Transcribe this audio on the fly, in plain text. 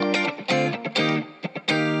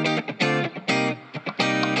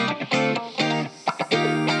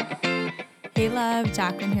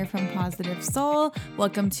Jacqueline here from Positive Soul.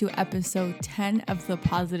 Welcome to episode 10 of the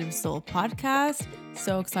Positive Soul podcast.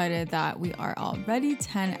 So excited that we are already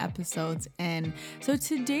 10 episodes in. So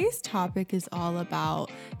today's topic is all about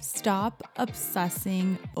stop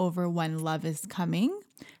obsessing over when love is coming.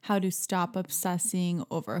 How to stop obsessing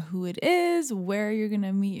over who it is, where you're going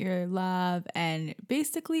to meet your love, and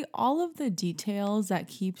basically all of the details that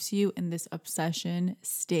keeps you in this obsession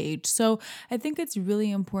stage. So I think it's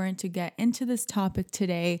really important to get into this topic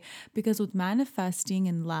today because with manifesting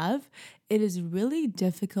in love, it is really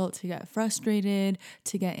difficult to get frustrated,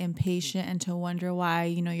 to get impatient, and to wonder why,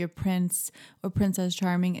 your prince or princess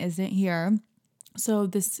charming isn't here. So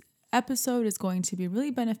this episode is going to be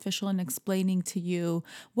really beneficial in explaining to you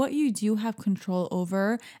what you do have control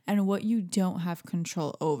over and what you don't have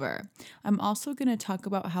control over. I'm also going to talk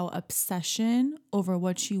about how obsession over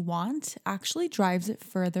what you want actually drives it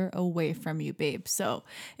further away from you, babe. So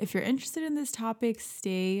if you're interested in this topic,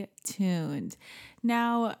 stay tuned.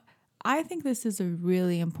 Now, I think this is a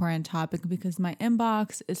really important topic because my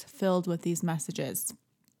inbox is filled with these messages.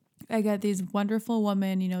 I get these wonderful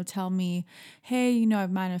women, tell me, hey,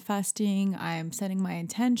 I'm manifesting, I'm setting my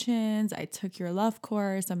intentions, I took your love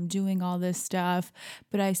course, I'm doing all this stuff,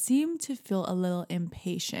 but I seem to feel a little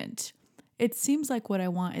impatient. It seems like what I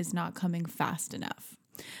want is not coming fast enough.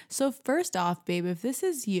 So first off, babe, if this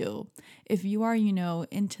is you, if you are,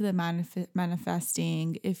 into the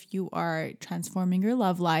manifesting, if you are transforming your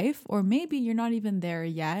love life, or maybe you're not even there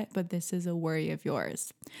yet, but this is a worry of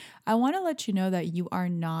yours, I want to let you know that you are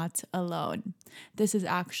not alone. This is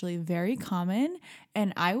actually very common,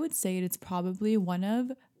 and I would say it's probably one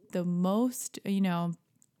of the most,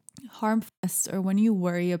 harmful, or when you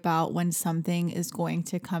worry about when something is going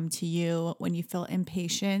to come to you, when you feel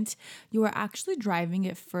impatient, you are actually driving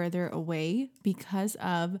it further away because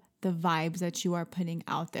of the vibes that you are putting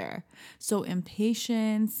out there. So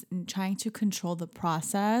impatience and trying to control the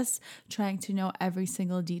process, trying to know every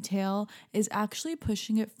single detail is actually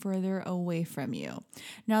pushing it further away from you.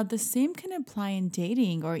 Now, the same can apply in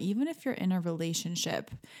dating or even if you're in a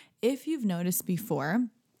relationship. If you've noticed before,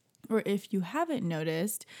 or if you haven't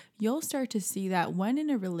noticed, you'll start to see that when in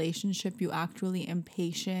a relationship you act really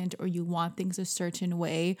impatient or you want things a certain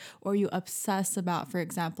way or you obsess about, for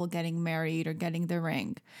example, getting married or getting the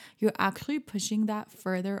ring, you're actually pushing that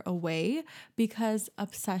further away because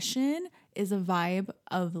obsession is a vibe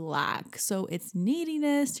of lack. So it's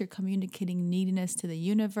neediness, you're communicating neediness to the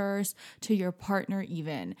universe, to your partner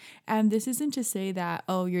even. And this isn't to say that,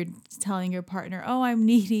 you're telling your partner, I'm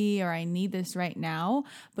needy or I need this right now,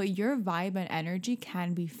 but your vibe and energy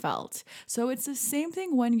can be felt. So it's the same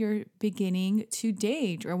thing when you're beginning to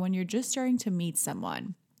date or when you're just starting to meet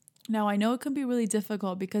someone. Now, I know it can be really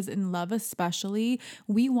difficult because in love especially,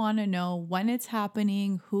 we want to know when it's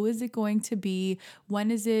happening, who is it going to be,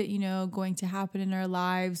 when is it, going to happen in our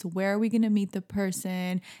lives, where are we going to meet the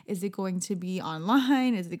person, is it going to be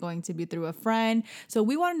online, is it going to be through a friend? So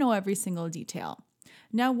we want to know every single detail.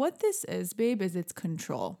 Now, what this is, babe, is it's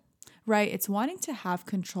control. Right? It's wanting to have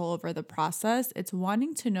control over the process. It's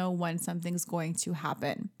wanting to know when something's going to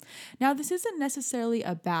happen. Now, this isn't necessarily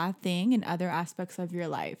a bad thing in other aspects of your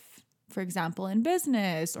life. For example, in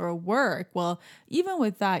business or work. Well, even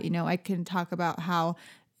with that, I can talk about how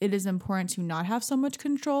it is important to not have so much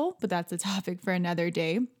control, but that's a topic for another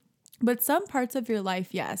day. But some parts of your life,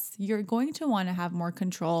 yes, you're going to want to have more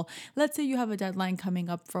control. Let's say you have a deadline coming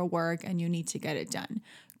up for work and you need to get it done.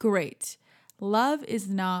 Great. Love is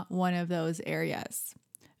not one of those areas.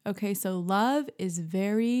 Okay, so love is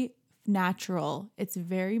very natural. It's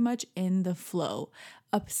very much in the flow.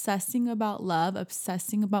 Obsessing about love,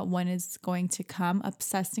 obsessing about when it's going to come,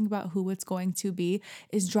 obsessing about who it's going to be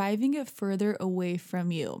is driving it further away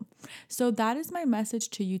from you. So that is my message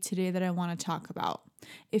to you today that I want to talk about.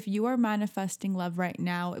 If you are manifesting love right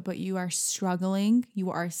now, but you are struggling, you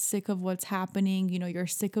are sick of what's happening, you're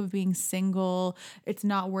sick of being single, it's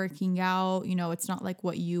not working out, it's not like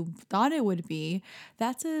what you thought it would be,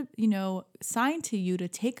 that's a, sign to you to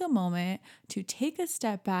take a moment, to take a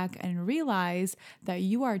step back and realize that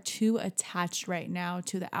you are too attached right now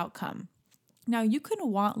to the outcome. Now, you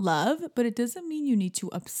can want love, but it doesn't mean you need to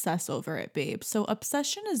obsess over it, babe. So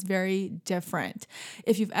obsession is very different.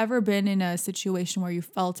 If you've ever been in a situation where you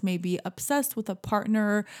felt maybe obsessed with a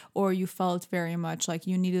partner or you felt very much like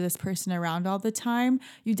you needed this person around all the time,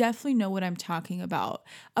 you definitely know what I'm talking about.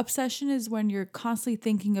 Obsession is when you're constantly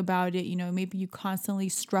thinking about it, maybe you constantly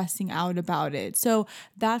stressing out about it. So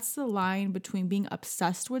that's the line between being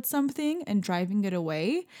obsessed with something and driving it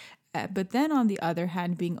away But then on the other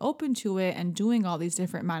hand, being open to it and doing all these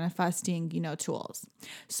different manifesting, tools.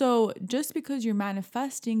 So just because you're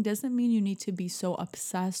manifesting doesn't mean you need to be so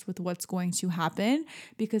obsessed with what's going to happen,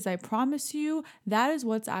 because I promise you that is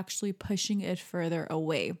what's actually pushing it further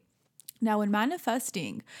away. Now, in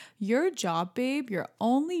manifesting, your job, babe, your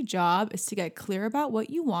only job is to get clear about what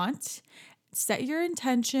you want, set your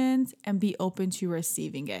intentions, and be open to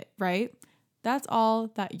receiving it, right? That's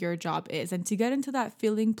all that your job is. And to get into that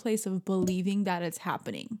feeling place of believing that it's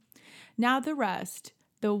happening. Now, the rest,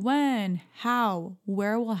 the when, how,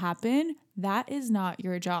 where will happen, that is not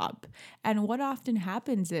your job. And what often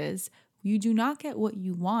happens is you do not get what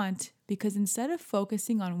you want because instead of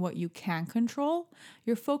focusing on what you can control,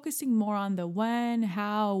 you're focusing more on the when,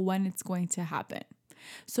 how, when it's going to happen.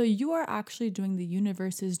 So you are actually doing the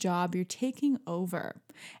universe's job. You're taking over.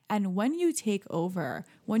 And when you take over,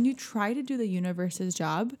 when you try to do the universe's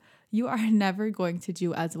job, you are never going to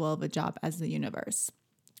do as well of a job as the universe.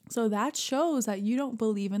 So that shows that you don't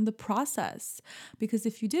believe in the process, because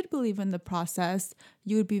if you did believe in the process,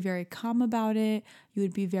 you would be very calm about it. You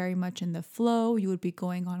would be very much in the flow. You would be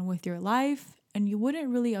going on with your life, and you wouldn't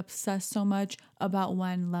really obsess so much about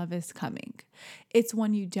when love is coming. It's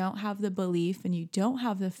when you don't have the belief and you don't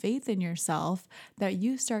have the faith in yourself that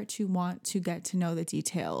you start to want to get to know the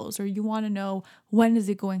details, or you want to know, when is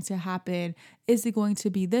it going to happen? Is it going to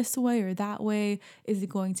be this way or that way? Is it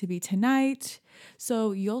going to be tonight?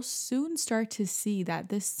 So you'll soon start to see that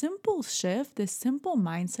this simple shift, this simple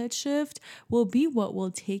mindset shift will be what will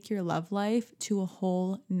take your love life to a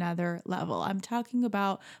whole nother level. I'm talking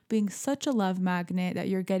about being such a love magnet that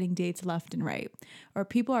you're getting dates left and right, or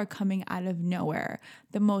people are coming out of nowhere.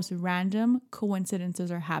 The most random coincidences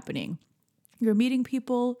are happening. You're meeting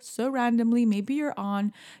people so randomly. Maybe you're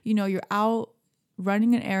you're out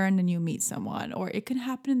running an errand and you meet someone, or it can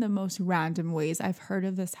happen in the most random ways. I've heard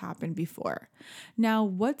of this happen before. Now,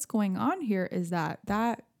 what's going on here is that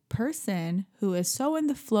person who is so in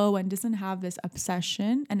the flow and doesn't have this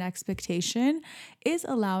obsession and expectation is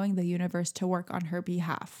allowing the universe to work on her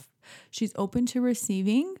behalf. She's open to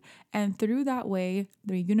receiving, and through that way,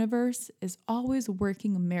 the universe is always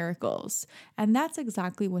working miracles. And that's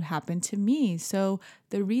exactly what happened to me. So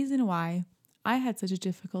the reason why I had such a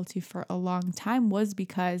difficulty for a long time was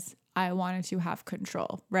because I wanted to have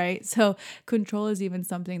control, right? So control is even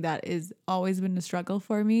something that is always been a struggle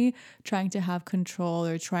for me, trying to have control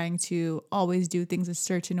or trying to always do things a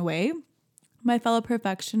certain way. My fellow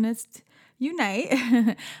perfectionists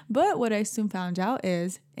unite. But what I soon found out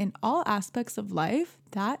is in all aspects of life,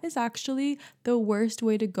 that is actually the worst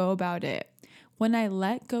way to go about it. When I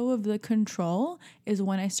let go of the control is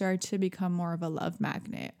when I started to become more of a love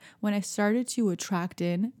magnet, when I started to attract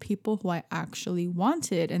in people who I actually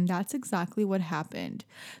wanted. And that's exactly what happened.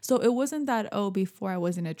 So it wasn't that, before I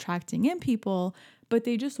wasn't attracting in people, but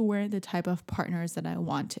they just weren't the type of partners that I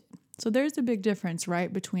wanted. So there's a big difference,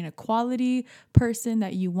 right, between a quality person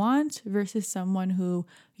that you want versus someone who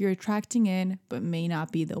you're attracting in but may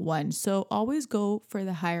not be the one. So always go for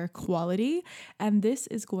the higher quality, and this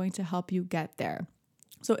is going to help you get there.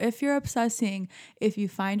 So if you're obsessing, if you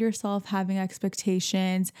find yourself having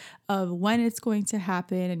expectations of when it's going to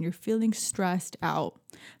happen and you're feeling stressed out,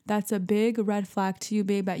 that's a big red flag to you,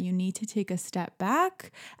 babe, that you need to take a step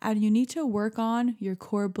back and you need to work on your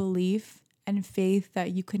core belief and faith that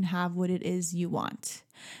you can have what it is you want.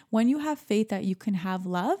 When you have faith that you can have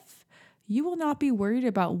love, you will not be worried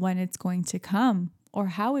about when it's going to come or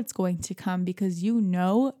how it's going to come, because you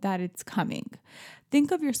know that it's coming.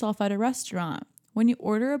 Think of yourself at a restaurant. When you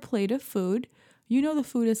order a plate of food, you know the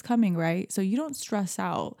food is coming, right? So you don't stress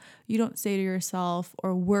out. You don't say to yourself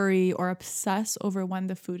or worry or obsess over when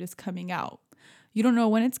the food is coming out. You don't know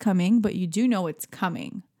when it's coming, but you do know it's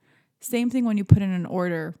coming. Same thing when you put in an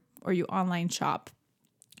order or you online shop.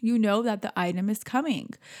 You know that the item is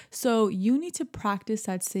coming. So you need to practice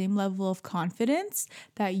that same level of confidence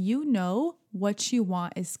that you know what you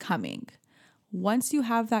want is coming. Once you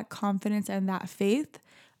have that confidence and that faith,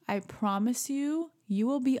 I promise you, you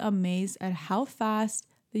will be amazed at how fast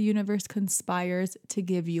the universe conspires to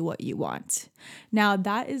give you what you want. Now,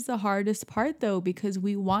 that is the hardest part though, because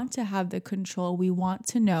we want to have the control, we want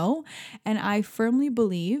to know. And I firmly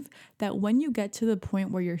believe that when you get to the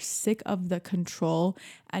point where you're sick of the control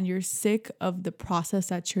and you're sick of the process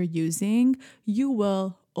that you're using, you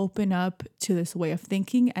will open up to this way of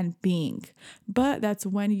thinking and being. But that's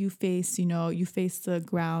when you face the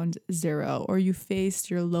ground zero, or you face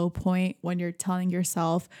your low point when you're telling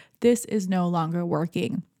yourself, this is no longer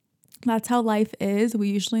working. That's how life is. We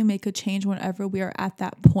usually make a change whenever we are at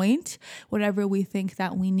that point, whenever we think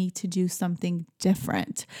that we need to do something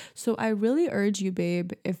different. So I really urge you,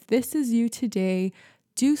 babe, if this is you today,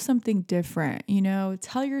 do something different.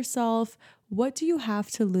 Tell yourself, what do you have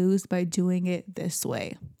to lose by doing it this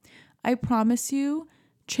way? I promise you,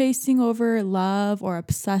 chasing over love or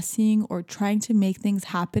obsessing or trying to make things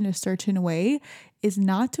happen a certain way is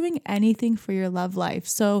not doing anything for your love life.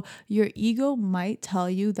 So your ego might tell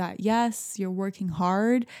you that, yes, you're working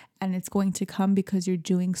hard and it's going to come because you're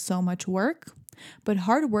doing so much work. But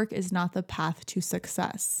hard work is not the path to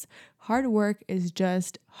success. Hard work is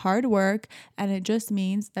just hard work, and it just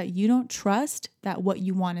means that you don't trust that what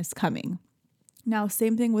you want is coming. Now,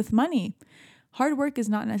 same thing with money. Hard work is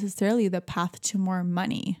not necessarily the path to more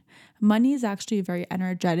money. Money is actually very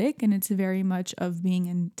energetic, and it's very much of being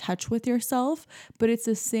in touch with yourself, but it's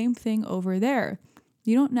the same thing over there.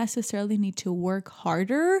 You don't necessarily need to work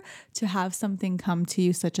harder to have something come to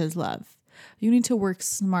you, such as love. You need to work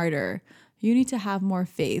smarter. You need to have more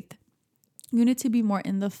faith. You need to be more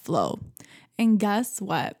in the flow. And guess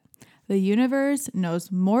what? The universe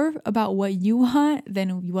knows more about what you want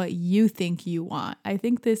than what you think you want. I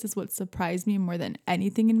think this is what surprised me more than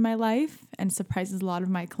anything in my life and surprises a lot of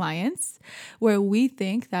my clients, where we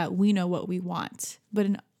think that we know what we want. But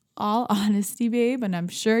in all honesty, babe, and I'm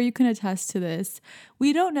sure you can attest to this,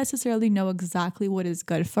 we don't necessarily know exactly what is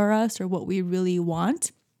good for us or what we really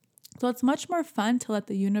want. So it's much more fun to let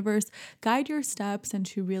the universe guide your steps and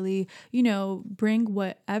to really, bring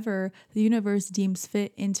whatever the universe deems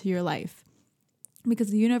fit into your life. Because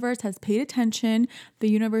the universe has paid attention, the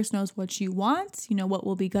universe knows what you want, what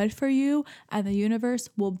will be good for you, and the universe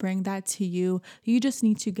will bring that to you. You just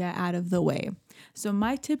need to get out of the way. So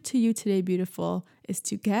my tip to you today, beautiful, is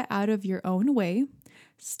to get out of your own way.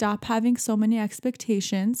 Stop having so many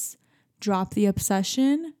expectations. Drop the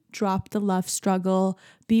obsession. Drop the love struggle,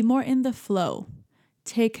 be more in the flow.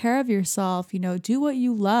 Take care of yourself, do what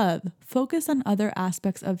you love. Focus on other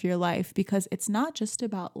aspects of your life because it's not just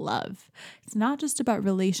about love. It's not just about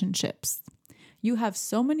relationships. You have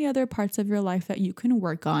so many other parts of your life that you can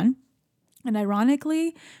work on. And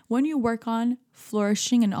ironically, when you work on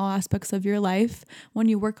flourishing in all aspects of your life, when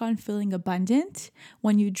you work on feeling abundant,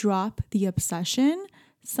 when you drop the obsession,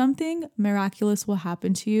 something miraculous will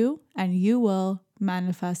happen to you and you will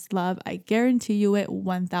manifest love. I guarantee you it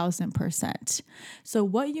 1000%. So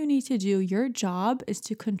what you need to do, your job is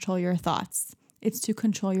to control your thoughts. It's to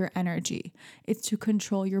control your energy. It's to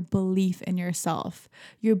control your belief in yourself,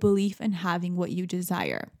 your belief in having what you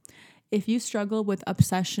desire. If you struggle with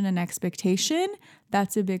obsession and expectation,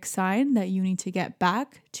 that's a big sign that you need to get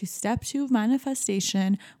back to step 2 of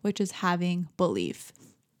manifestation, which is having belief.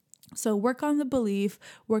 So work on the belief,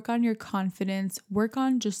 work on your confidence, work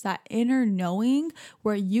on just that inner knowing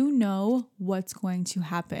where you know what's going to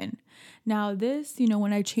happen. Now this,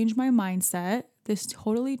 when I changed my mindset, this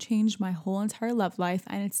totally changed my whole entire love life,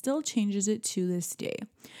 and it still changes it to this day.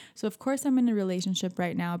 So of course I'm in a relationship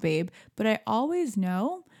right now, babe, but I always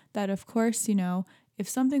know that of course, if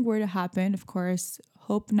something were to happen, of course,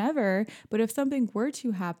 hope never, but if something were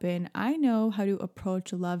to happen, I know how to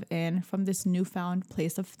approach love in from this newfound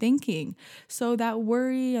place of thinking. So that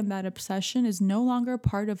worry and that obsession is no longer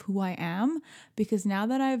part of who I am, because now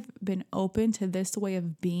that I've been open to this way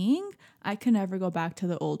of being, I can never go back to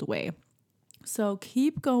the old way. So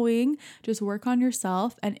keep going, just work on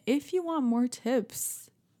yourself. And if you want more tips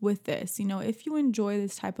with this, if you enjoy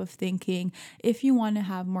this type of thinking, if you want to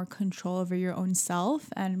have more control over your own self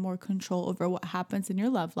and more control over what happens in your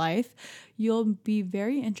love life, you'll be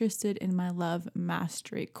very interested in my Love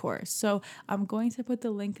Mastery course. So I'm going to put the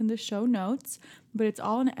link in the show notes, but it's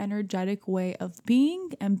all an energetic way of being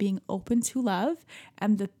and being open to love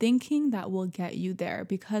and the thinking that will get you there,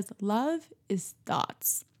 because love is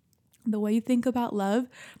thoughts. The way you think about love,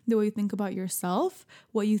 the way you think about yourself,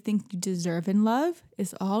 what you think you deserve in love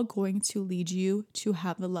is all going to lead you to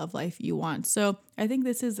have the love life you want. So I think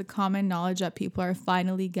this is a common knowledge that people are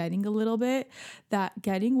finally getting a little bit, that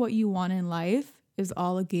getting what you want in life is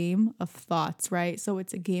all a game of thoughts, right? So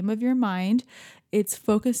it's a game of your mind. It's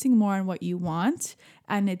focusing more on what you want,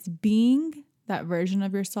 and it's being that version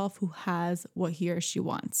of yourself who has what he or she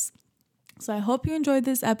wants. So I hope you enjoyed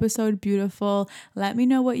this episode, beautiful. Let me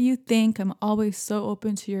know what you think. I'm always so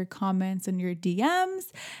open to your comments and your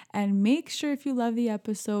DMs. And make sure, if you love the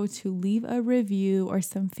episode, to leave a review or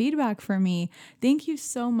some feedback for me. Thank you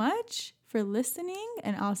so much for listening,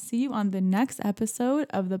 and I'll see you on the next episode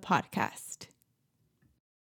of the podcast.